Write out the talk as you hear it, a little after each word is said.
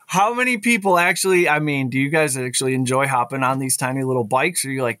How many people actually, do you guys actually enjoy hopping on these tiny little bikes, or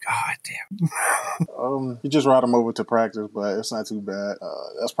are you like, God damn? You just ride them over to practice, but it's not too bad.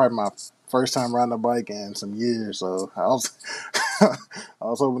 That's probably my first time riding a bike in some years, so I was I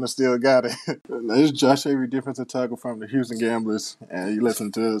was hoping to still got it. This is Josh Avery, defensive tackle from the Houston Gamblers, and you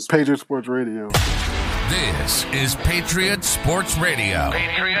listen to Patriot Sports Radio. This is Patriot Sports Radio.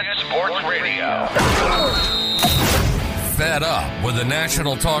 Patriot Sports Radio. Fed up with the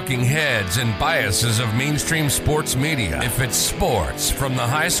national talking heads and biases of mainstream sports media. If it's sports from the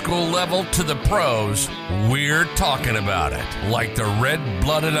high school level to the pros, we're talking about it like the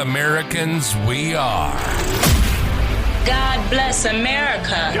red-blooded Americans we are. God bless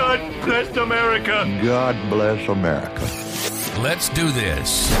America. God bless America. God bless America. Let's do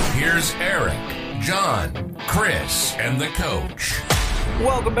this. Here's Eric, John, Chris, and the coach.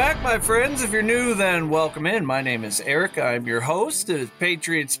 Welcome back, my friends. If you're new, then welcome in. My name is Eric. I'm your host at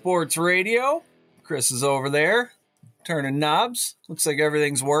Patriot Sports Radio. Chris is over there turning knobs. Looks like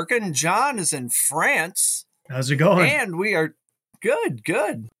everything's working. John is in France. How's it going? And we are good.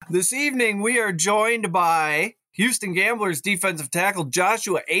 This evening, we are joined by Houston Gamblers defensive tackle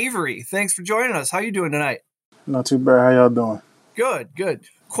Joshua Avery. Thanks for joining us. How you doing tonight? Not too bad. How y'all doing? Good.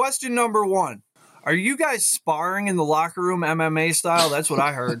 Question number one. Are you guys sparring in the locker room MMA style? That's what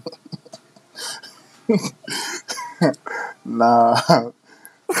I heard. Nah,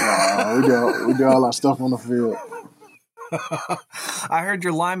 we do all our stuff on the field. I heard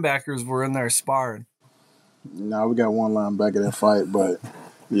your linebackers were in there sparring. Nah, we got one linebacker that fight, but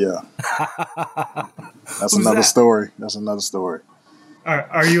yeah. That's another story.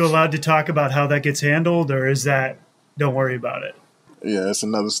 Are you allowed to talk about how that gets handled, or is that don't worry about it? Yeah, it's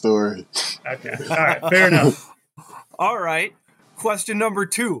another story. Okay. All right. Fair enough. All right. Question number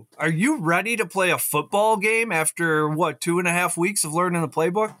 2. Are you ready to play a football game after, 2.5 weeks of learning the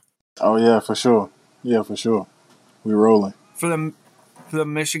playbook? Oh, yeah, for sure. We rolling. For the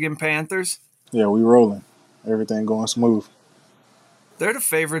Michigan Panthers? Yeah, we rolling. Everything going smooth. They're the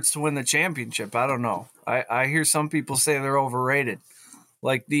favorites to win the championship. I don't know. I hear some people say they're overrated.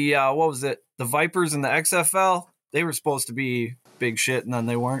 Like the, the Vipers in the XFL, they were supposed to be big shit, and then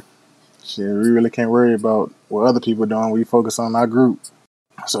they weren't. Shit, we really can't worry about what other people are doing. We focus on our group.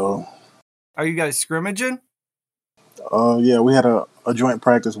 So, are you guys scrimmaging? Yeah, we had a joint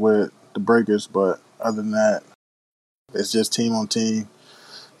practice with the Breakers, but other than that, it's just team on team,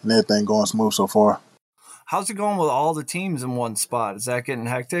 and everything going smooth so far. How's it going with all the teams in one spot? Is that getting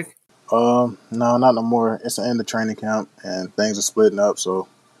hectic? No, not no more. It's the end of training camp, and things are splitting up. So,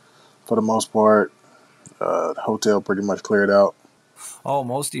 for the most part, the hotel pretty much cleared out. Oh,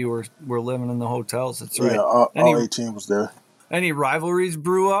 most of you were living in the hotels. That's right. Yeah, all 18 was there. Any rivalries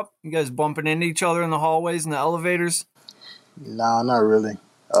brew up? You guys bumping into each other in the hallways and the elevators? Nah, not really.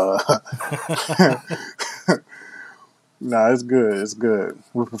 Nah, it's good.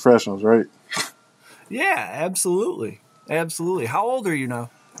 We're professionals, right? Yeah, absolutely. How old are you now?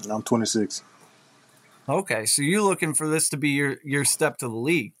 I'm 26. Okay, so you're looking for this to be your step to the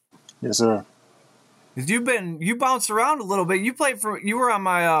league. Yes, sir. Because you bounced around a little bit. You were on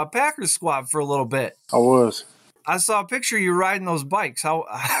my Packers squad for a little bit. I was. I saw a picture of you riding those bikes. How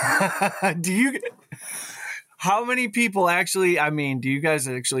many people actually, do you guys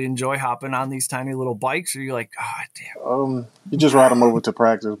actually enjoy hopping on these tiny little bikes, or are you like, God damn? You just ride them over to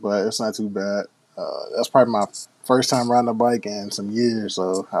practice, but it's not too bad. That's probably my first time riding a bike in some years,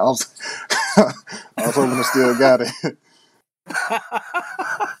 so I was hoping to still got it.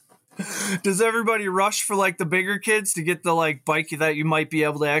 Does everybody rush for the bigger kids to get the bike that you might be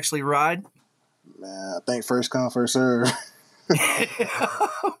able to actually ride? Man, I think first come, first serve.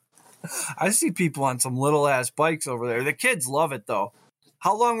 I see people on some little ass bikes over there. The kids love it though.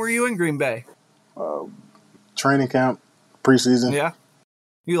 How long were you in Green Bay? Training camp, preseason. Yeah.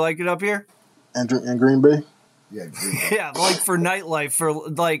 You like it up here? In Green Bay? Yeah, for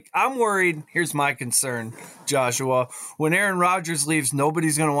nightlife. I'm worried. Here's my concern, Joshua. When Aaron Rodgers leaves,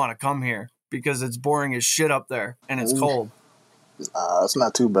 nobody's going to want to come here because it's boring as shit up there and it's cold. It's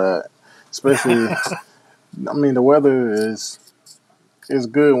not too bad. Especially, the weather is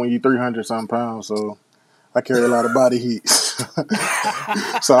good when you're 300-something pounds, so I carry a lot of body heat.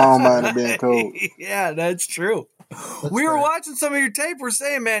 So I don't mind it being cold. Yeah, that's true. We were watching some of your tape. We're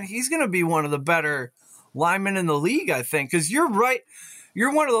saying, man, he's going to be one of the better linemen in the league, I think, because you're right.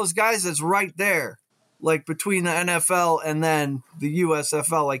 You're one of those guys that's right there, between the NFL and then the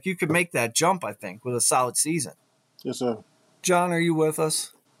USFL. You could make that jump, I think, with a solid season. Yes, sir. John, are you with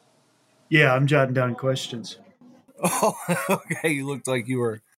us? Yeah, I'm jotting down questions. Oh, okay. You looked like you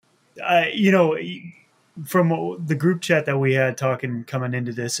were. from the group chat that we had talking coming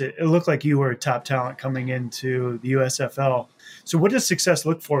into this, it looked like you were a top talent coming into the USFL. So what does success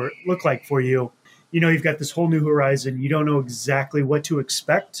look like for you? You've got this whole new horizon. You don't know exactly what to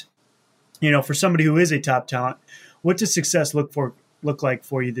expect. For somebody who is a top talent, what does success look like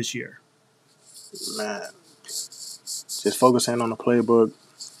for you this year? Man, just focusing on the playbook,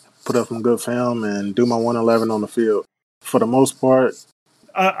 put up some good film, and do my 111 on the field. For the most part.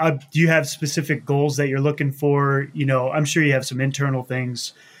 Do you have specific goals that you're looking for? I'm sure you have some internal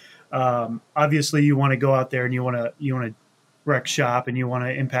things. Obviously, you want to go out there and you want to wreck shop and you want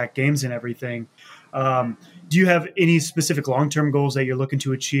to impact games and everything. Do you have any specific long-term goals that you're looking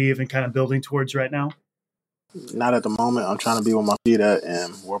to achieve and kind of building towards right now? Not at the moment. I'm trying to be where my feet at,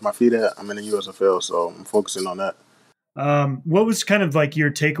 and where my feet at, I'm in the USFL, so I'm focusing on that. What was kind of like your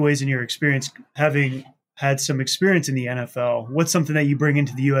takeaways in your experience having had some experience in the NFL? What's something that you bring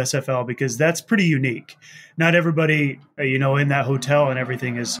into the USFL? Because that's pretty unique. Not everybody, in that hotel and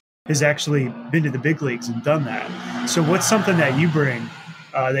everything has actually been to the big leagues and done that. So what's something that you bring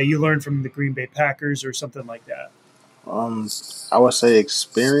that you learned from the Green Bay Packers or something like that? I would say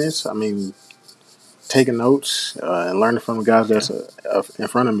experience. I mean, taking notes and learning from the guys that's in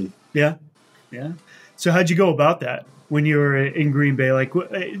front of me. Yeah. So how'd you go about that when you were in Green Bay? Like,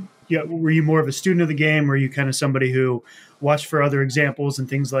 were you more of a student of the game? Were you kind of somebody who watched for other examples and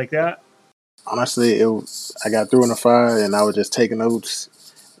things like that? Honestly, I got through in the fire, and I was just taking notes,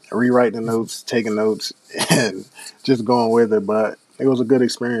 rewriting the notes, taking notes, and just going with it. But it was a good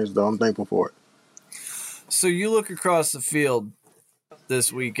experience, though. I'm thankful for it. So you look across the field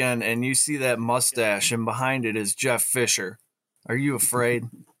this weekend, and you see that mustache, and behind it is Jeff Fisher. Are you afraid?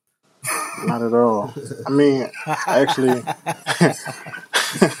 Not at all. I mean, actually,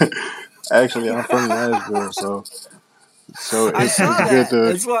 I'm from Nashville, so it's good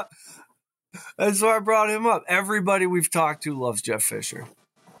to. That's why I brought him up. Everybody we've talked to loves Jeff Fisher.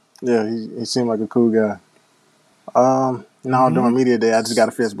 Yeah, he seemed like a cool guy. During media day, I just got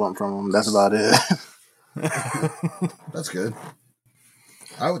a fist bump from him. That's about it. That's good.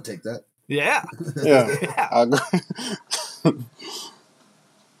 I would take that. Yeah.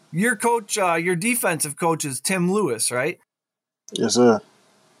 Your coach, your defensive coach is Tim Lewis, right? Yes, sir.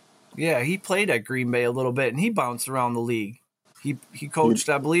 Yeah, he played at Green Bay a little bit, and he bounced around the league. He coached,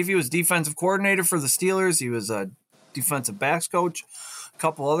 I believe he was defensive coordinator for the Steelers. He was a defensive backs coach, a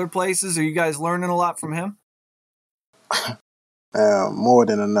couple other places. Are you guys learning a lot from him? More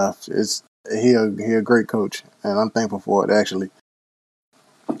than enough. He a great coach, and I'm thankful for it, actually.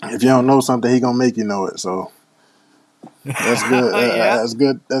 If you don't know something, he gonna make you know it. So that's good. Yeah.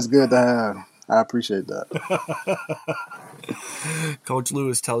 That's good to have. I appreciate that. Coach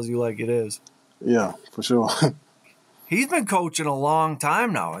Lewis tells you like it is. Yeah, for sure. He's been coaching a long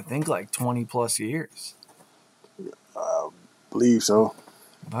time now. I think like 20 plus years. Believe so.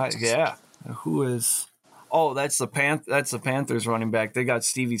 Yeah. Who is? Oh, that's the Panthers running back. They got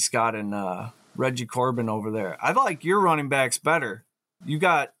Stevie Scott and Reggie Corbin over there. I like your running backs better. You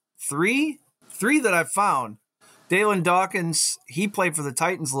got three that I've found. Dalen Dawkins, he played for the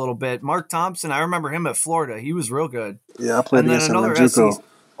Titans a little bit. Mark Thompson, I remember him at Florida. He was real good. Yeah, I played against him in JUCO.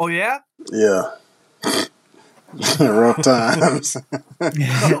 Oh, yeah? Yeah. Rough times.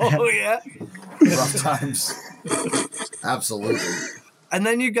 Oh, yeah? Rough times. Absolutely. And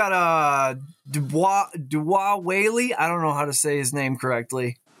then you got Dubois Whaley. I don't know how to say his name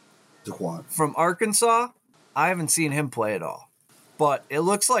correctly. Dubois. From Arkansas. I haven't seen him play at all. But it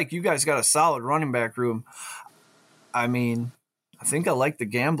looks like you guys got a solid running back room. I mean, I think I like the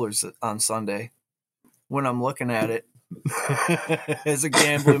Gamblers on Sunday when I'm looking at it. As a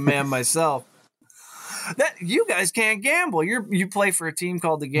gambling man myself. That you guys can't gamble. You play for a team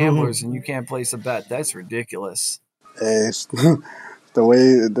called the Gamblers and you can't place a bet. That's ridiculous. Hey, that's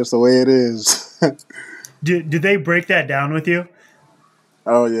the way it is. Did they break that down with you?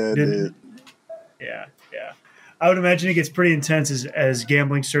 Oh yeah, it did. Yeah. I would imagine it gets pretty intense as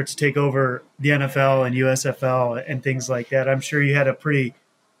gambling starts to take over the NFL and USFL and things like that. I'm sure you had a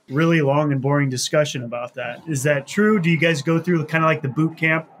really long and boring discussion about that. Is that true? Do you guys go through kind of like the boot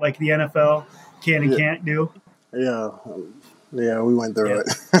camp, like the NFL can and can't do? Yeah, we went through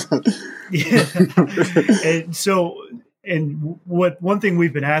it. And one thing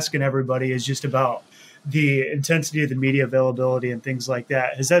we've been asking everybody is just about the intensity of the media availability and things like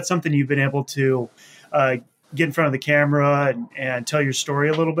that. Is that something you've been able to get in front of the camera and tell your story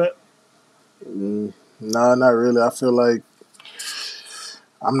a little bit? No, not really. I feel like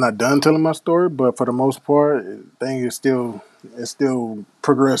I'm not done telling my story, but for the most part, it's still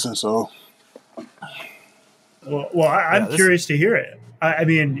progressing. So, well, I'm curious to hear it. I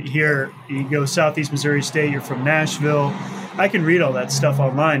mean, here you go, Southeast Missouri State, you're from Nashville. I can read all that stuff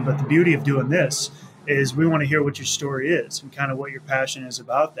online, but the beauty of doing this is we want to hear what your story is and kind of what your passion is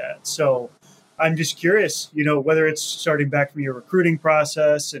about that. So I'm just curious, whether it's starting back from your recruiting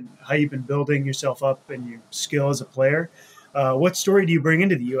process and how you've been building yourself up and your skill as a player. What story do you bring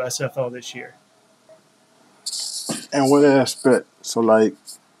into the USFL this year? And what aspect? So, like,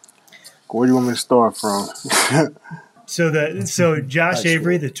 where do you want me to start from? So Josh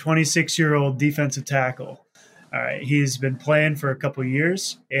Avery, the 26-year-old defensive tackle. All right, he's been playing for a couple of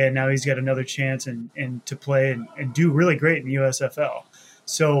years, and now he's got another chance and to play and do really great in the USFL.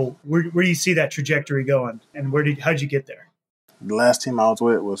 So where do you see that trajectory going, and how'd you get there? The last team I was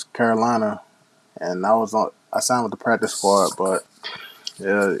with was Carolina, and I signed with the practice squad, but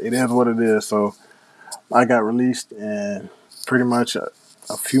yeah, it is what it is. So I got released, and pretty much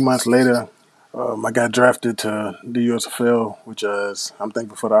a few months later, I got drafted to the USFL, which is I'm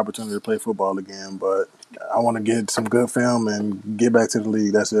thankful for the opportunity to play football again. But I want to get some good film and get back to the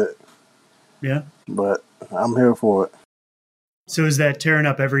league. That's it. Yeah. But I'm here for it. So is that tearing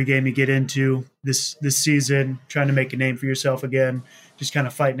up every game you get into this season, trying to make a name for yourself again, just kind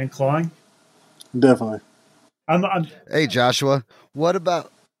of fighting and clawing? Definitely. Hey, Joshua, what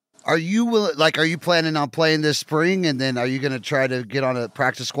about are you planning on playing this spring, and then are you going to try to get on a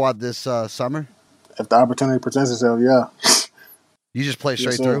practice squad this summer? If the opportunity presents itself, yeah. You just play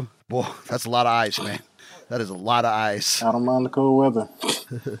straight through? Boy, that's a lot of ice, man. That is a lot of ice. I don't mind the cold weather.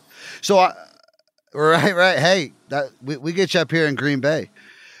 So, right. Hey, we get you up here in Green Bay.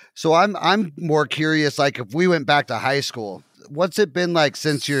 So I'm more curious, like if we went back to high school, what's it been like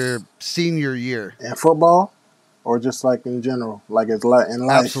since your senior year? In football? Or just like in general, like it's in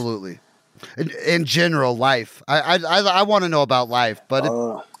life. Absolutely, in general life. I want to know about life,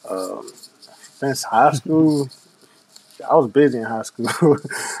 but since high school, I was busy in high school.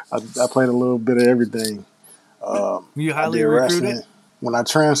 I played a little bit of everything. You highly recruited? When I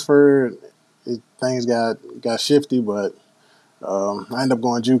transferred, things got shifty, but I ended up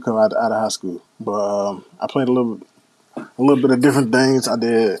going JUCO out of high school. But I played a little bit of different things. I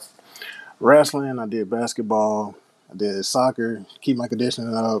did wrestling, I did basketball, I did soccer, keep my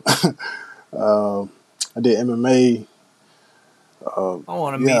conditioning up. I did MMA. I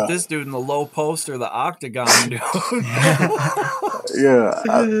want to meet this dude in the low post or the octagon, dude. Yeah,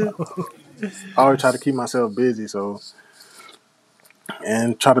 I always try to keep myself busy,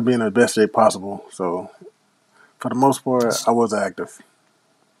 and try to be in the best shape possible. So, for the most part, I was active.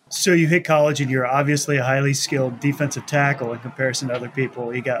 So you hit college and you're obviously a highly skilled defensive tackle in comparison to other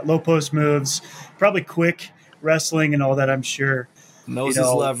people. You got low post moves, probably quick wrestling and all that, I'm sure. Knows his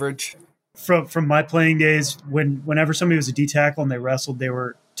leverage. From my playing days, whenever somebody was a D tackle and they wrestled, they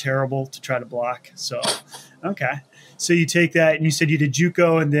were terrible to try to block. So, okay. So you take that and you said you did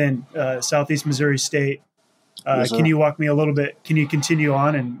JUCO and then Southeast Missouri State. Yes, can you walk me a little bit? Can you continue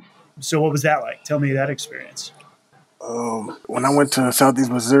on? And so what was that like? Tell me that experience. When I went to Southeast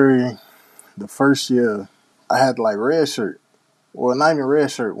Missouri, the first year, I had like red shirt. Well, not even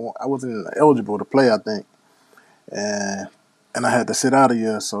red shirt. I wasn't eligible to play, I think. And I had to sit out a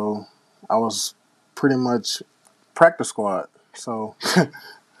year, so I was pretty much practice squad. So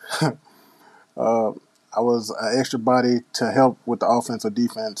I was an extra body to help with the offense or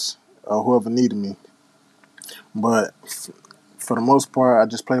defense, whoever needed me. But for the most part, I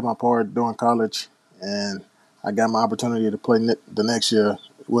just played my part during college, and I got my opportunity to play the next year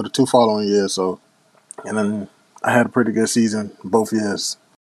with the 2 following years. So, and then I had a pretty good season both years.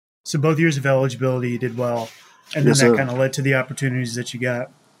 So both years of eligibility, you did well, and then that kind of led to the opportunities that you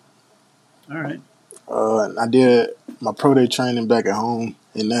got. All right. I did my pro day training back at home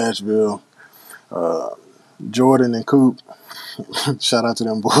in Nashville. Jordan and Coop, shout out to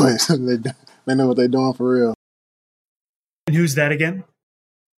them boys. They know what they're doing for real. And who's that again?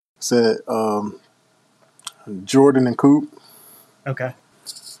 Said Jordan and Coop. Okay.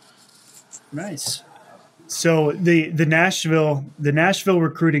 Nice. So the Nashville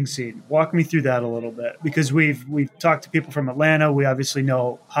recruiting scene. Walk me through that a little bit, because we've talked to people from Atlanta. We obviously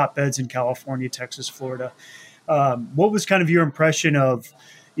know hotbeds in California, Texas, Florida. What was kind of your impression of,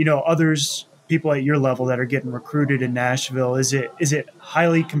 others, people at your level that are getting recruited in Nashville? Is it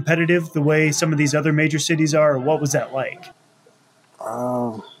highly competitive the way some of these other major cities are, or what was that like?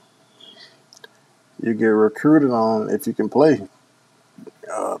 You get recruited on if you can play.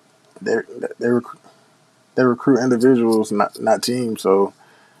 They recruit individuals, not teams. So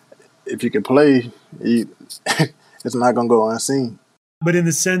if you can play, it's not gonna go unseen. But in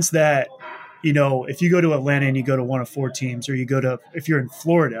the sense that if you go to Atlanta and you go to one of 4 teams, or if you're in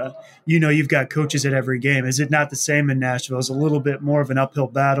Florida, you've got coaches at every game. Is it not the same in Nashville? It's a little bit more of an uphill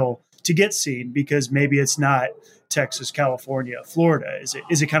battle to get seen because maybe it's not Texas, California, Florida.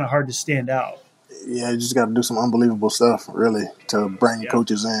 Is it kind of hard to stand out? Yeah, you just got to do some unbelievable stuff, really, to bring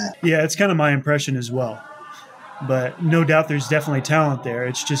coaches in. Yeah, it's kind of my impression as well. But no doubt there's definitely talent there.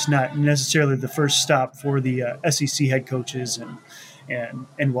 It's just not necessarily the first stop for the SEC head coaches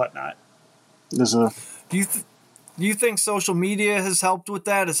and whatnot. Yes, sir. Do you think social media has helped with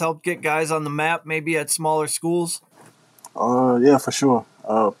that? Has helped get guys on the map, maybe at smaller schools? Yeah, for sure.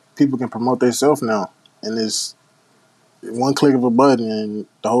 People can promote themselves now, and it's one click of a button, and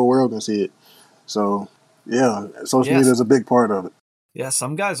the whole world can see it. So, yeah, social media is a big part of it. Yeah,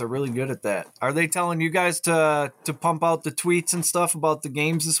 some guys are really good at that. Are they telling you guys to pump out the tweets and stuff about the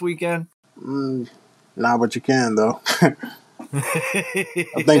games this weekend? Nah, but you can, though.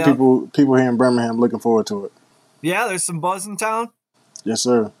 I think people here in Birmingham looking forward to it. Yeah, there's some buzz in town? Yes,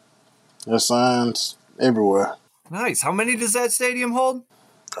 sir. There's signs everywhere. Nice. How many does that stadium hold?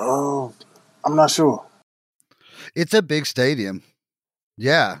 Oh, I'm not sure. It's a big stadium.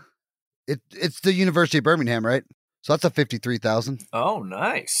 Yeah. It's the University of Birmingham, right? So that's a 53,000. Oh,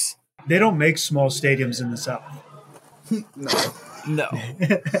 nice. They don't make small stadiums in the South. No.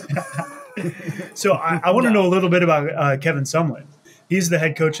 So I want to know a little bit about Kevin Sumlin. He's the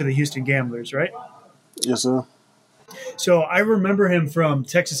head coach of the Houston Gamblers, right? Yes, sir. So I remember him from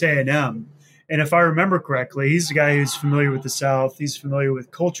Texas A&M. And if I remember correctly, he's a guy who's familiar with the South. He's familiar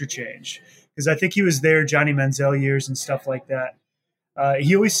with culture change. Because I think he was there Johnny Manziel years and stuff like that.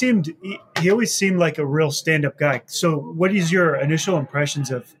 He always seemed like a real stand-up guy. So what is your initial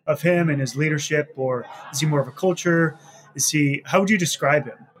impressions of him and his leadership? Or is he more of a culture? How would you describe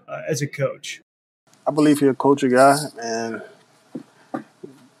him as a coach? I believe he's a culture guy, and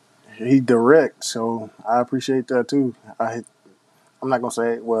he direct, so I appreciate that too. I'm not gonna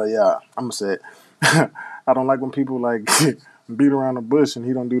say it. Well, yeah, I'm gonna say it. I don't like when people like beat around the bush, and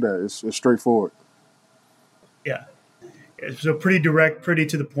he don't do that. It's straightforward. Yeah. So pretty direct, pretty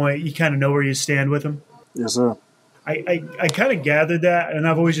to the point. You kind of know where you stand with him. Yes, sir. I kind of gathered that, and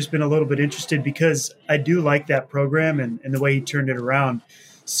I've always just been a little bit interested because I do like that program and the way he turned it around.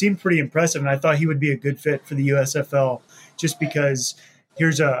 Seemed pretty impressive, and I thought he would be a good fit for the USFL just because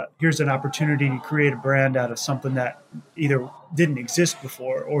here's an opportunity to create a brand out of something that either didn't exist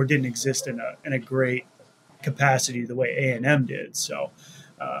before or didn't exist in a great capacity the way A&M did. So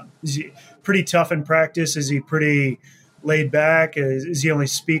is he pretty tough in practice? Is he pretty laid back? Is he only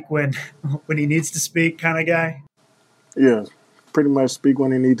speak when he needs to speak kind of guy? Yeah, pretty much speak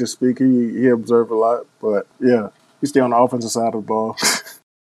when he needs to speak. He observe a lot, but yeah, he's still on the offensive side of the ball.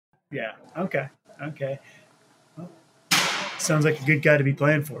 Yeah. Okay. Well, sounds like a good guy to be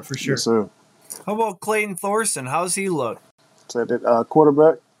playing for sure. Yes, sir. How about Clayton Thorson? How's he look? So that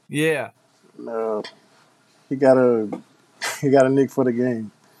quarterback? Yeah. He got a nick for the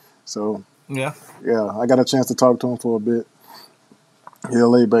game. So yeah, I got a chance to talk to him for a bit. He's a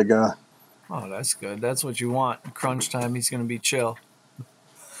laid back guy. Oh, that's good. That's what you want. Crunch time, he's going to be chill.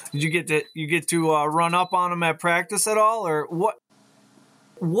 Did you get to run up on him at practice at all, or what?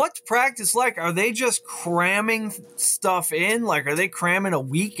 What's practice like? Are they just cramming stuff in? Like, are they cramming a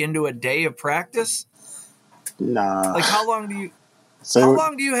week into a day of practice? Nah. Like, how long do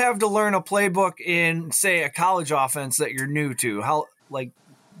you have to learn a playbook in, say, a college offense that you're new to?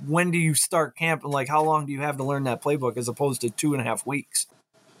 When do you start camp? Like, how long do you have to learn that playbook as opposed to 2.5 weeks?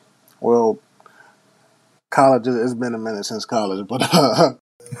 Well, college, it's been a minute since college, but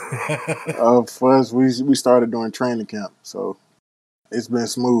for us, we started during training camp, so it's been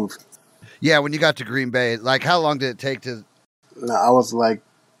smooth. Yeah, when you got to Green Bay, like how long did it take to? No, I was like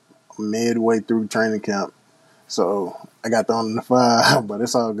midway through training camp, so I got thrown in the fire, but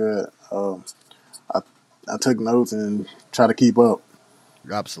it's all good. I took notes and try to keep up.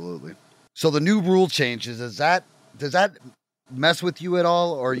 Absolutely. So the new rule changes, does that mess with you at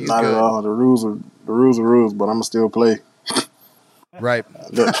all, or are you not good? At all? The rules are rules, but I'm gonna still play. Right.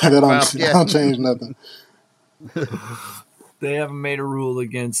 That don't change nothing. They haven't made a rule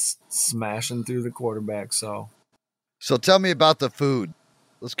against smashing through the quarterback, so tell me about the food.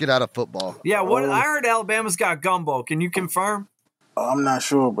 Let's get out of football. Yeah, I heard Alabama's got gumbo. Can you confirm? I'm not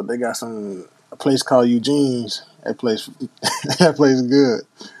sure, but they got a place called Eugene's. That place is good.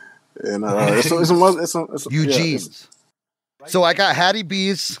 And it's Eugene's. So I got Hattie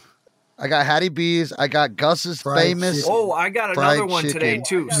B's. I got Gus's famous. Chicken. Oh, I got another one chicken. today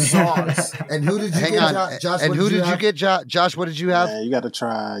too. Sauce. And who did you get, Josh? And who did you get, Josh? What did you have? Man, you got to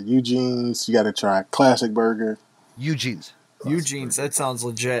try Eugene's. You got to try Classic Burger. Eugene's. That sounds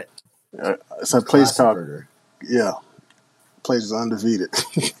legit. It's a place Classic called burger. Place is undefeated.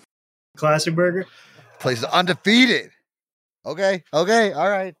 Classic burger. Place is undefeated. Okay. All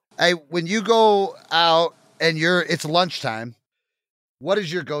right. Hey, when you go out and it's lunchtime, what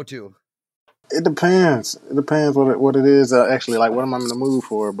is your go-to? It depends. It depends what it is. Actually, like what am I in the mood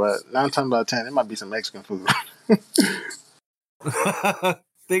for? But 9 times out of 10, it might be some Mexican food.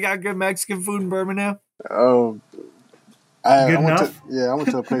 They got good Mexican food in Birmingham. Oh, Good I went enough? I went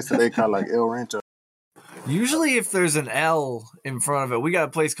to a place today called like El Rancho. Usually, if there's an L in front of it, we got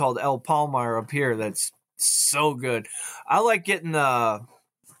a place called El Palmar up here that's so good. I like getting the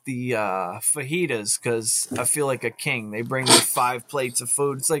fajitas because I feel like a king. They bring me 5 plates of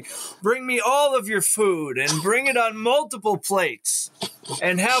food. It's like, bring me all of your food and bring it on multiple plates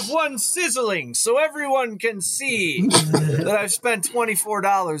and have one sizzling so everyone can see that I've spent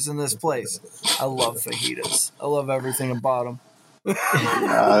 $24 in this place. I love fajitas. I love everything about them.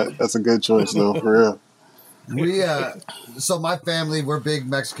 That's a good choice though, for real. So my family, we're big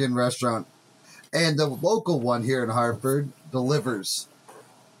Mexican restaurant, and the local one here in Hartford delivers.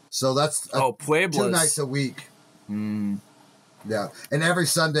 So that's Pueblos. 2 nights a week. Yeah, and every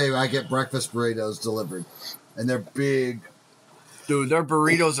Sunday I get breakfast burritos delivered, and they're big. Dude, their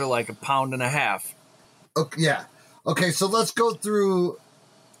burritos are like £1.50 pounds. Okay, yeah. Okay, so let's go through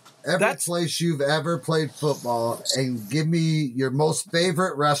every place you've ever played football and give me your most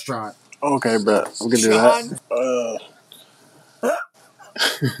favorite restaurant. Okay, bet we can do that.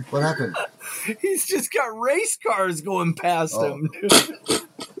 What happened? He's just got race cars going past him, dude.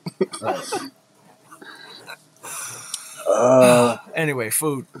 Anyway,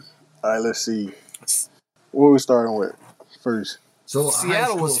 food. All right, let's see. What are we starting with first? So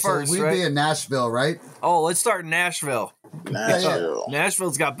Seattle was first, so we'd right? be in Nashville, right? Oh, let's start in Nashville. Nashville.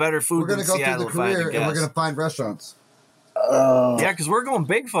 Nashville's got better food We're going than to go Seattle, through the career, if I had to and we're guess. going to find restaurants. Yeah, because we're going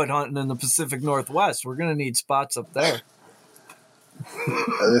Bigfoot hunting in the Pacific Northwest. We're going to need spots up there.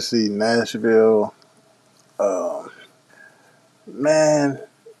 Let's see, Nashville. Man,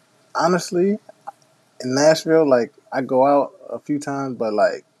 honestly, in Nashville, like I go out a few times, but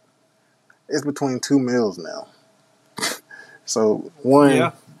like it's between 2 meals now. So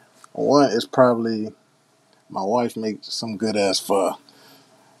one is probably my wife makes some good ass pho,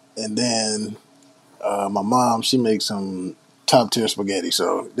 and then my mom, she makes some top tier spaghetti.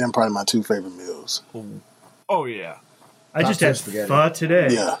 So them probably my 2 favorite meals. Oh yeah, I just had pho today.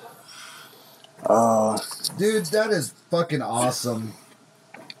 Yeah. Dude, that is fucking awesome.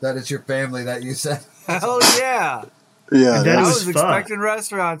 That is your family that you said. Hell yeah. Yeah, that I was was expecting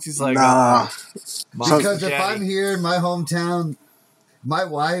restaurants. He's like, nah. Because if I'm here in my hometown, my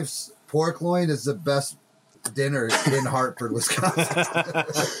wife's pork loin is the best dinner in Hartford, Wisconsin.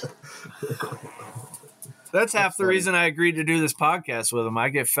 That's half the reason I agreed to do this podcast with him. I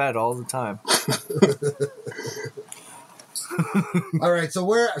get fed all the time. All right,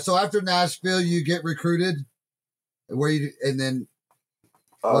 so after Nashville, you get recruited. And then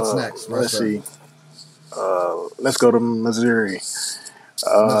what's next? Let's see. Let's go to Missouri.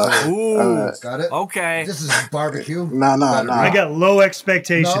 Got it. Okay. This is barbecue. No. I got low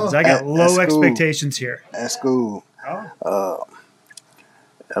expectations. No? I got low At school. expectations here. At school. Oh.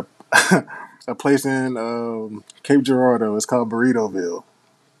 A place in Cape Girardeau. It's called Burritoville.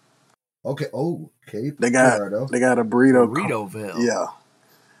 Okay. Oh, Cape They got Girardeau. a burrito. Burritoville. Yeah.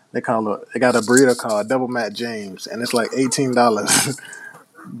 They got a burrito called Double Matt James, and it's like $18,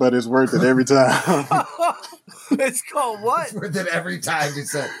 but it's worth it every time. It's called what? It's worth it every time you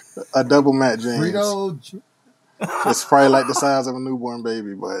said A Double Matt James. burrito. It's probably like the size of a newborn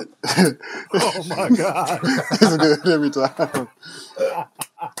baby, but Oh my god. it's good every time.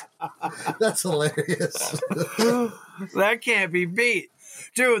 That's hilarious. Uh, That can't be beat.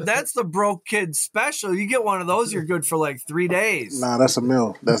 Dude, that's the broke kid special. You get one of those, you're good for like 3 days. Nah, that's a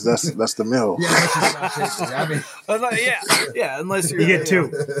meal. That's the meal. Yeah, that's just not tasty. I mean, Yeah, unless you're You get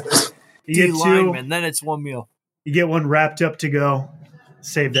 2. You get 2. lineman, then it's one meal. You get 1 wrapped up to go.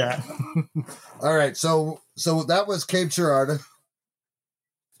 Save that. all right. So that was Cape Girardeau.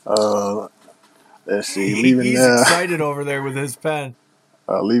 Let's see. Leaving He's there. excited over there with his pen.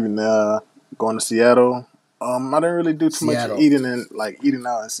 Leaving there. Going to Seattle. I didn't really do too Seattle. much eating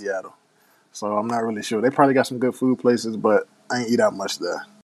out in Seattle. So I'm not really sure. They probably got some good food places, but I ain't eat out much there.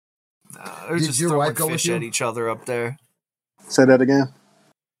 They're Did just your throwing wife go with fish you? at each other up there. Say that again.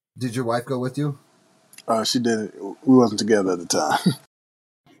 Did your wife go with you? She didn't. We wasn't together at the time.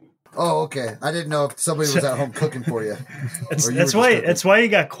 Oh, okay. I didn't know if somebody was at home cooking for you. That's why you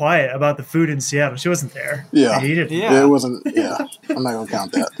got quiet about the food in Seattle. She wasn't there. Yeah. Yeah. It wasn't. Yeah. I'm not going to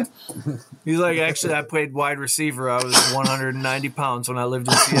count that. He's like, actually, I played wide receiver. I was 190 pounds when I lived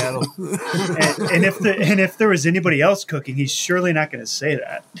in Seattle. and if there was anybody else cooking, he's surely not going to say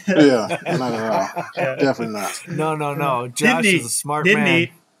that. Yeah. Not at all. Yeah. Definitely not. No. Josh is a smart man. Didn't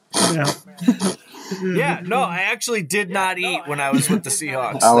eat. No. Yeah, no, I actually did not eat when I was with the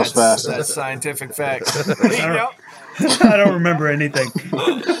Seahawks. I was fast. That's scientific fact. I don't remember anything.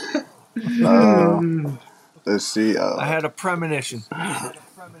 Let's see. I had a premonition.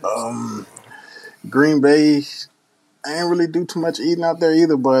 Green Bay, I ain't really do too much eating out there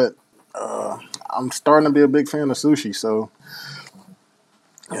either, but I'm starting to be a big fan of sushi. So,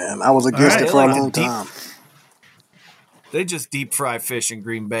 and I was against it for a long time. They just deep fry fish in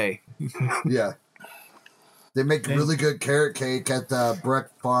Green Bay. Yeah. They make really good carrot cake at Brett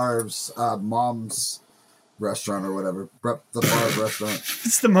Favre's mom's restaurant or whatever. Brett the Favre restaurant.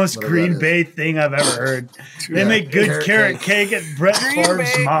 It's the most Green Bay thing I've ever heard. They make good carrot cake at Brett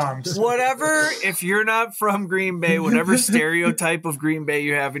Favre's mom's. Whatever, if you're not from Green Bay, whatever stereotype of Green Bay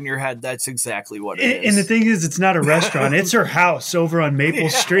you have in your head, that's exactly what it is. And the thing is, it's not a restaurant. It's her house over on Maple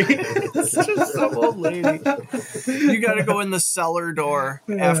Street. It's just some old lady. You got to go in the cellar door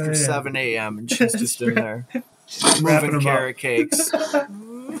after 7 a.m. and she's just in there moving carrot cakes.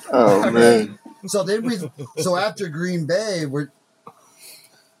 Oh, man. So after Green Bay,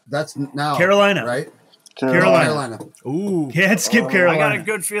 that's now Carolina, right? Carolina. Ooh, can't skip Carolina. I got a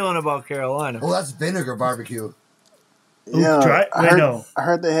good feeling about Carolina. Oh, that's vinegar barbecue. Yeah, I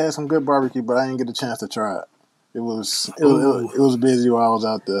heard they had some good barbecue, but I didn't get a chance to try it. It was busy while I was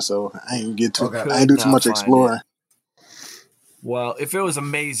out there, so I didn't get to. I didn't do too much exploring. Well, if it was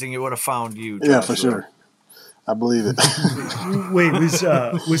amazing, it would have found you. Yeah, for sure. I believe it. Wait,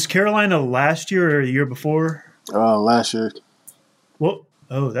 was Carolina last year or the year before? Last year. Well,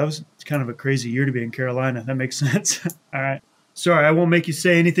 that was kind of a crazy year to be in Carolina. That makes sense. All right. Sorry, I won't make you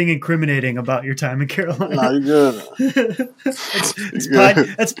say anything incriminating about your time in Carolina. No, you're good.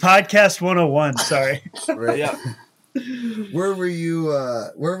 That's podcast 101. Sorry. Right. Yeah. Where were you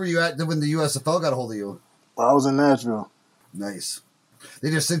at when the USFL got a hold of you? I was in Nashville. Nice. They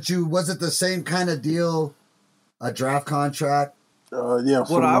just sent you. Was it the same kind of deal? A draft contract? Yeah,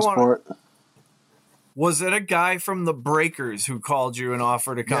 for the most part. Was it a guy from the Breakers who called you and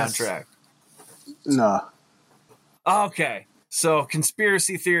offered a contract? Yes. No. Okay. So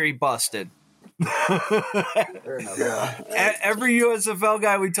conspiracy theory busted. Every USFL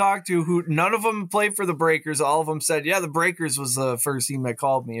guy we talked to, who none of them played for the Breakers, all of them said, yeah, the Breakers was the first team that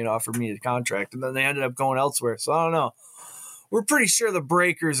called me and offered me a contract. And then they ended up going elsewhere. So I don't know. We're pretty sure the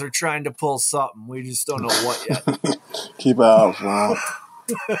Breakers are trying to pull something. We just don't know what yet. Keep out, man.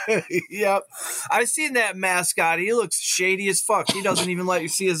 Yep. I've seen that mascot. He looks shady as fuck. He doesn't even let you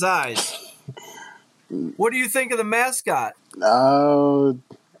see his eyes. What do you think of the mascot? I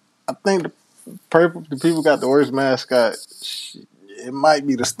think the people got the worst mascot. It might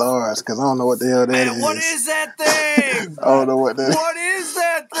be the Stars, because I don't know what the hell that is. What is that thing? I don't know what that is. What is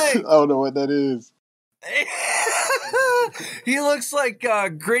that thing? I don't know what that is. He looks like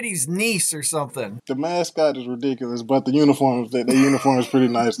Gritty's niece or something. The mascot is ridiculous, but the uniform is pretty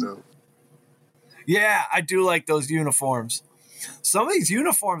nice though. Yeah, I do like those uniforms. Some of these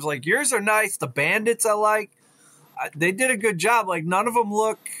uniforms, like yours, are nice. The Bandits, I like. They did a good job. Like none of them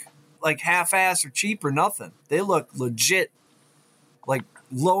look like half-ass or cheap or nothing. They look legit. Like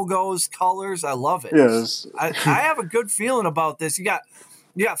logos, colors. I love it. Yes. I have a good feeling about this. You got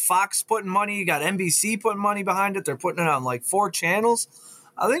Fox putting money. You got NBC putting money behind it. They're putting it on like 4 channels.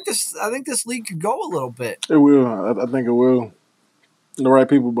 I think this league could go a little bit. It will. I think it will. The right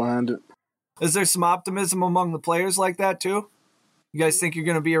people behind it. Is there some optimism among the players like that too? You guys think you're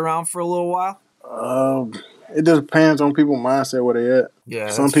going to be around for a little while? It just depends on people's mindset where they at. Yeah,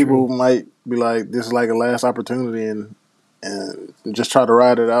 some people might be like, this is like a last opportunity and just try to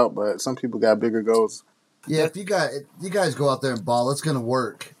ride it out. But some people got bigger goals. Yeah, if you guys go out there and ball, it's going to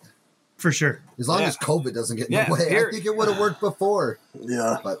work. For sure. As long as COVID doesn't get in the way. I think it would have worked before.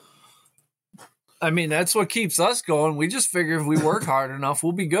 Yeah. But I mean, that's what keeps us going. We just figure if we work hard enough,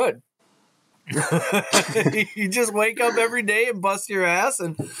 we'll be good. You just wake up every day and bust your ass,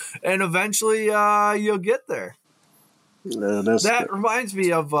 and eventually you'll get there. Yeah, that reminds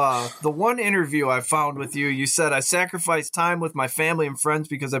me of the one interview I found with you. You said, I sacrificed time with my family and friends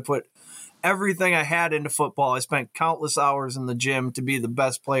because I put everything I had into football. I spent countless hours in the gym to be the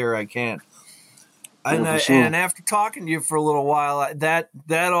best player I can. And after talking to you for a little while, that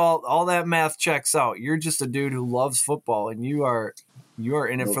all that math checks out. You're just a dude who loves football, and you are You are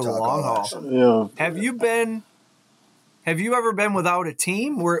in it We'll for the talk long a lot. haul. Yeah. Have you ever been without a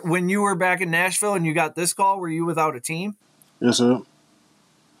team? When you were back in Nashville and you got this call, were you without a team? Yes, sir.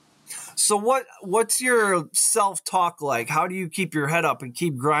 So what's your self-talk like? How do you keep your head up and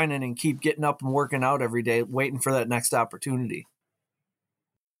keep grinding and keep getting up and working out every day, waiting for that next opportunity?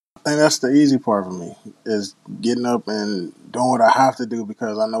 I think that's the easy part for me, is getting up and doing what I have to do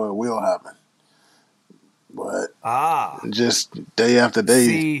because I know it will happen. But just day after day,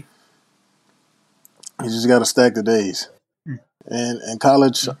 see, you just got to stack the days. And in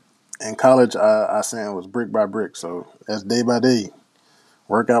college, I saying it was brick by brick. So that's day by day,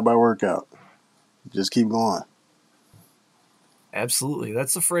 workout by workout. Just keep going. absolutely.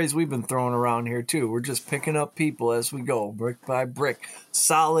 That's the phrase we've been throwing around here too. We're just picking up people as we go, brick by brick.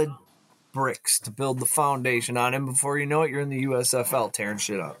 Solid bricks to build the foundation on. And before you know it, you're in the USFL tearing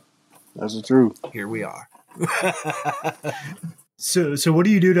shit up. That's the truth. Here we are. So what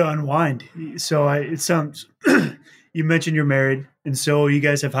do you do to unwind? So it sounds you mentioned you're married, and so you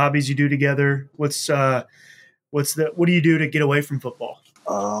guys have hobbies you do together. What do you do to get away from football?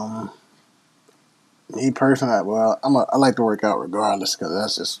 Me personally, I like to work out regardless because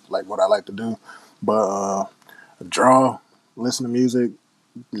that's just like what I like to do. But draw, listen to music,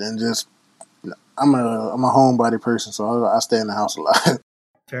 and just I'm a homebody person, so I stay in the house a lot.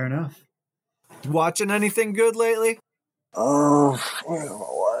 Fair enough. Watching anything good lately? What have I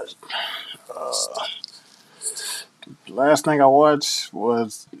watched? Last thing I watched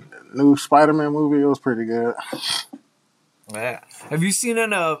was the new Spider-Man movie. It was pretty good. Yeah. Have you seen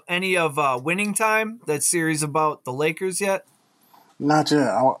any of Winning Time, that series about the Lakers yet? Not yet.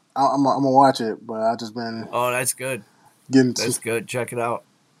 I'm gonna watch it, but I just been. Oh, that's good. That's good. Check it out.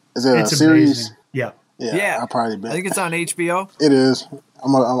 Is it It's a series? amazing. Yeah. Yeah. I probably been. I think it's on HBO. It is. I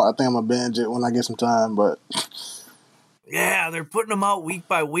think I'm gonna binge it when I get some time, but. Yeah, they're putting them out week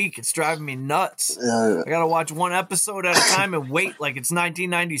by week. It's driving me nuts. Yeah. I gotta watch one episode at a time and wait like it's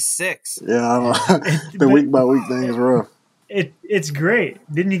 1996. Yeah, the week by week thing is rough. It's great.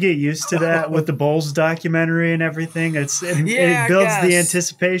 Didn't you get used to that with the Bulls documentary and everything? It I builds the guess.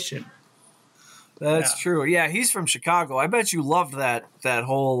 anticipation. That's true. Yeah, he's from Chicago. I bet you loved that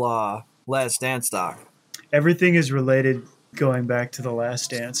whole Last Dance doc. Everything is related going back to the Last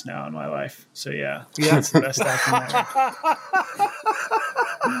Dance now in my life. So yeah, that's the best documentary.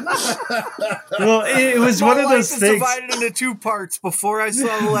 Well, it was one of those life is things. divided into two parts: before I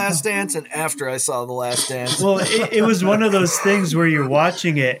saw the Last Dance and after I saw the Last Dance. Well, it was one of those things where you're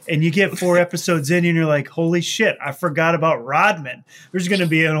watching it and you get 4 episodes in and you're like, holy shit, I forgot about Rodman. There's going to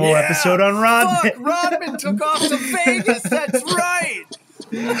be a whole episode on Rodman. Fuck, Rodman took off to Vegas. That's right.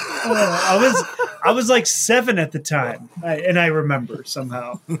 I was like 7 at the time, and I remember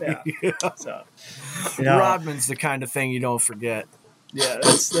somehow. Yeah. So, Rodman's the kind of thing you don't forget. Yeah,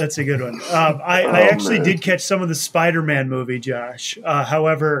 that's a good one. I actually did catch some of the Spider-Man movie, Josh.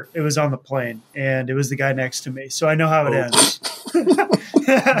 However, it was on the plane, and it was the guy next to me, so I know how it ends.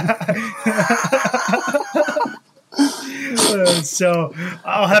 So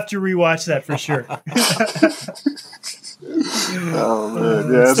I'll have to rewatch that for sure. Oh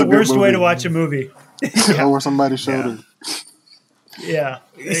man, yeah, it's the worst way to watch a movie. Over somebody's shoulder. Yeah.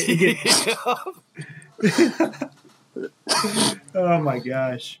 Oh my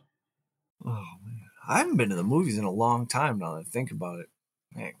gosh. Oh man, I haven't been to the movies in a long time now that I think about it.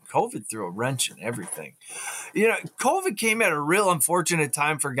 Man, COVID threw a wrench in everything. COVID came at a real unfortunate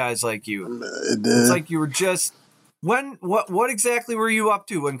time for guys like you. It did. It's like you were just what exactly were you up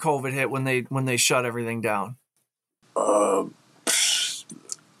to when COVID hit, when they shut everything down?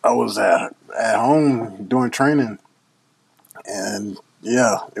 I was at home doing training, and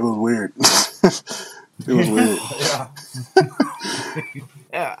yeah, it was weird. It was weird.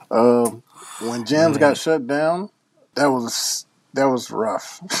 Yeah. When gyms got shut down, that was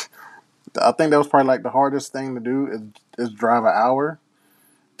rough. I think that was probably like the hardest thing to do is drive an hour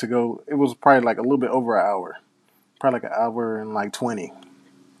to go. It was probably like a little bit over an hour, probably like an hour and like 20.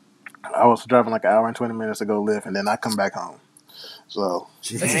 I was driving like an hour and 20 minutes to go lift, and then I come back home. So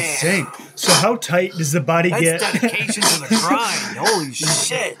that's insane. So how tight does the body get? That's dedication to the grind. Holy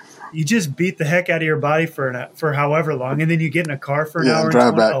shit! You just beat the heck out of your body for however long, and then you get in a car for an hour and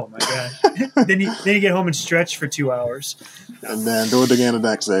drive back. Oh my god! then you get home and stretch for 2 hours, and then do it again the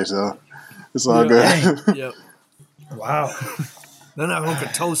next day. So it's all good. Yep. Wow. Then I hook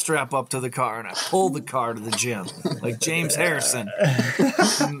a toe strap up to the car and I pull the car to the gym like James Harrison.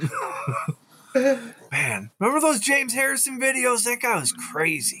 Man, remember those James Harrison videos? That guy was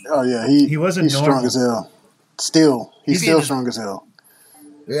crazy. Oh yeah, he wasn't he's strong as hell. He's still strong as hell.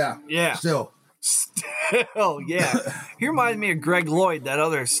 Yeah. Yeah. Still. Oh, yeah. He reminds me of Greg Lloyd, that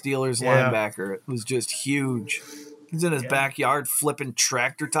other Steelers linebacker. It was just huge. He's in his backyard flipping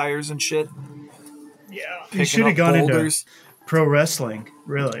tractor tires and shit. Yeah. He Picking should have up gone boulders. into pro wrestling,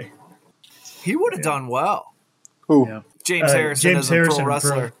 really. He would have done well. Who? Yeah. James Harrison is a pro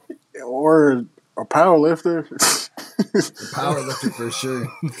wrestler. Or a power lifter. Power lifter for sure.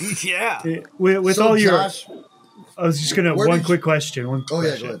 Yeah. With So, all your, Josh, I was just gonna where did quick question. One Oh, yeah,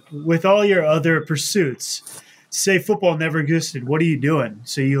 question. go ahead. With all your other pursuits, say football never existed, what are you doing?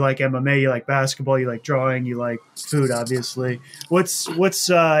 So you like MMA, you like basketball, you like drawing, you like food, obviously. What's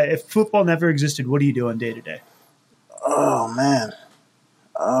if football never existed, what are you doing day to day? Oh man,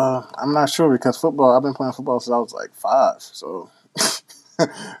 I'm not sure because football. I've been playing football since I was like 5, so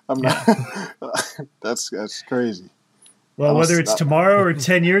I'm not. That's crazy. Well, whether it's tomorrow or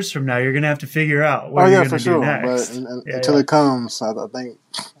 10 years from now, you're gonna have to figure out what you're gonna do next. But until it comes, I think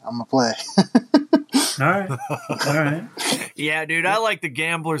I'm gonna play. All right. Yeah, dude, I like the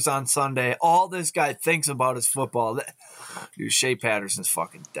gamblers on Sunday. All this guy thinks about is football. Dude, Shea Patterson's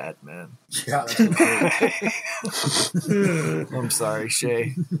fucking dead, man. Yeah, that's okay. I'm sorry,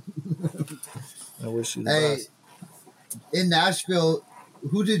 Shea. I wish you the Hey, best. in Nashville,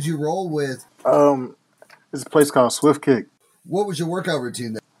 who did you roll with? There's a place called Swift Kick. What was your workout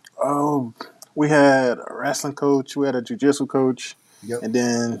routine there? We had a wrestling coach. We had a jiu-jitsu coach. Yep. And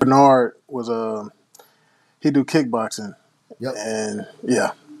then Bernard was he do kickboxing. Yep. And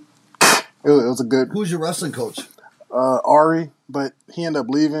yeah, it was a good. Who's your wrestling coach? Ari, but he ended up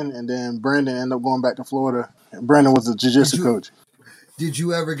leaving, and then Brandon ended up going back to Florida. And Brandon was the jiu-jitsu coach. Did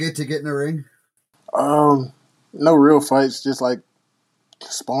you ever get in a ring? No real fights, just like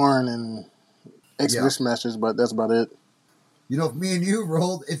sparring and exhibition matches, but that's about it. You know, if me and you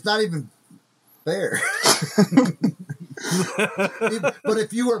rolled, it's not even fair. But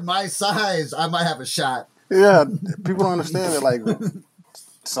if you were my size, I might have a shot. Yeah, people don't understand that, like,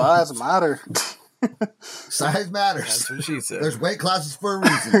 size matter. Size matters. That's what she said. There's weight classes for a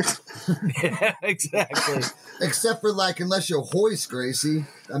reason. Yeah, exactly. Except for, like, unless you're Hoist Gracie.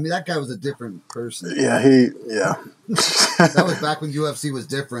 I mean, that guy was a different person. Yeah, That was back when UFC was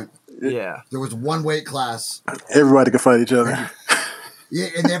different. Yeah. There was one weight class. Everybody could fight each other. Yeah,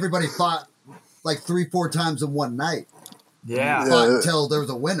 and everybody fought like 3-4 times in one night. Yeah. Fought until there was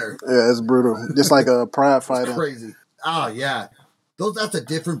a winner. Yeah, it's brutal. Just like a pride fighting. Crazy. Oh, yeah. That's a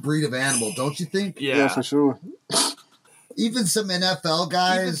different breed of animal, don't you think? Yeah, for sure. Even some NFL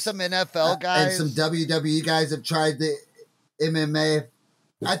guys. And some WWE guys have tried the MMA.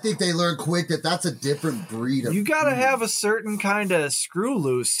 I think they learn quick that that's a different breed of. You got to have a certain kind of screw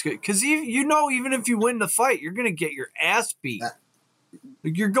loose because even if you win the fight, you're going to get your ass beat.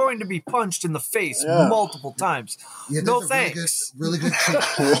 You're going to be punched in the face multiple times. Yeah, no thanks. Really good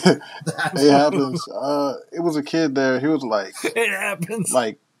It happens. It was a kid there. He was like, it happens.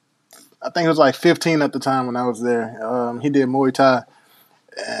 Like, I think he was like 15 at the time when I was there. He did Muay Thai,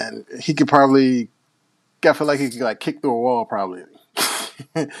 and he could probably. I feel like he could like kick through a wall probably.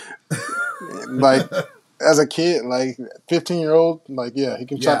 Like as a kid, like 15-year-old, like he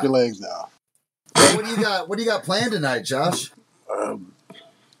can chop your legs down. So what do you got planned tonight, Josh?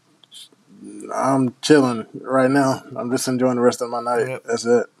 I'm chilling right now. I'm just enjoying the rest of my night. Yep. That's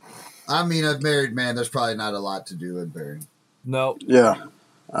it. I mean, a married man, there's probably not a lot to do in Barry. No. Yeah,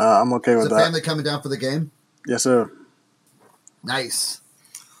 I'm okay with that. Is the family coming down for the game? Yes, sir. Nice.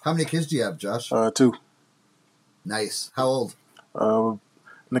 How many kids do you have, Josh? 2. Nice. How old?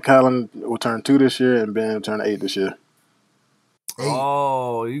 Nicolin will turn 2 this year, and Ben will turn 8 this year. 8.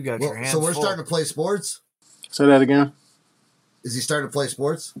 Oh, you got your hands So we're full. starting to play sports? Say that again. Is he starting to play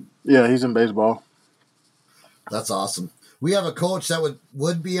sports? Yeah, he's in baseball. That's awesome. We have a coach that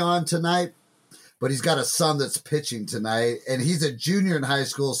would be on tonight, but he's got a son that's pitching tonight, and he's a junior in high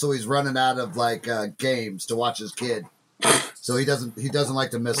school, so he's running out of games to watch his kid. So he doesn't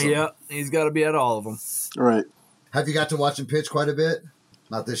like to miss them. Yeah, he's got to be at all of them. Right. Have you got to watch him pitch quite a bit?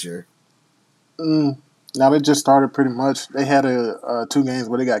 Not this year. Now they just started pretty much. They had 2 games,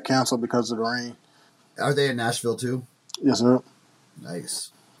 but they got canceled because of the rain. Are they in Nashville too? Yes, sir.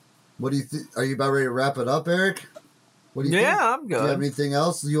 Nice. What do you think? Are you about ready to wrap it up, Eric? What do you think? Yeah, I'm good. Do you have anything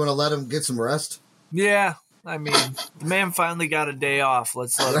else? You want to let him get some rest? Yeah, I mean, the man finally got a day off.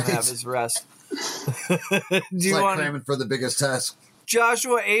 Let's let him have his rest. Cramming for the biggest test.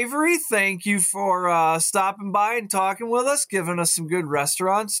 Joshua Avery, thank you for stopping by and talking with us, giving us some good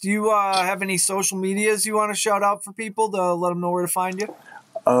restaurants. Do you have any social medias you want to shout out for people to let them know where to find you?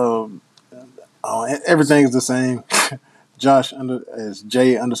 Everything is the same. Josh is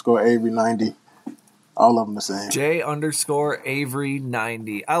J_Avery90. All of them the same.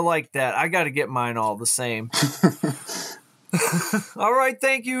 J_Avery90. I like that. I got to get mine all the same. All right.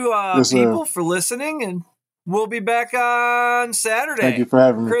 Thank you, people, for listening. And we'll be back on Saturday. Thank you for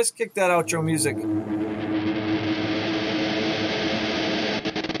having me. Chris, kick that outro music.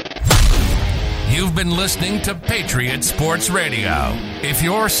 You've been listening to Patriot Sports Radio. If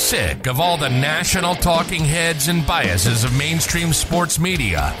you're sick of all the national talking heads and biases of mainstream sports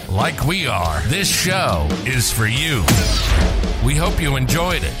media, like we are, this show is for you. We hope you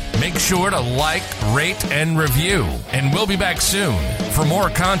enjoyed it. Make sure to like, rate, and review. And we'll be back soon. For more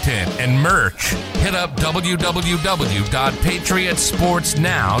content and merch, hit up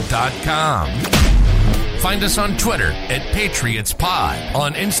www.patriotsportsnow.com. Find us on Twitter at PatriotsPod,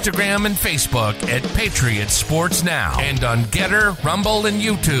 on Instagram and Facebook at Patriot Sports Now, and on Getter, Rumble, and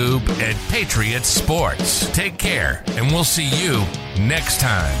YouTube at Patriot Sports. Take care, and we'll see you next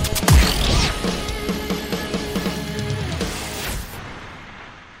time.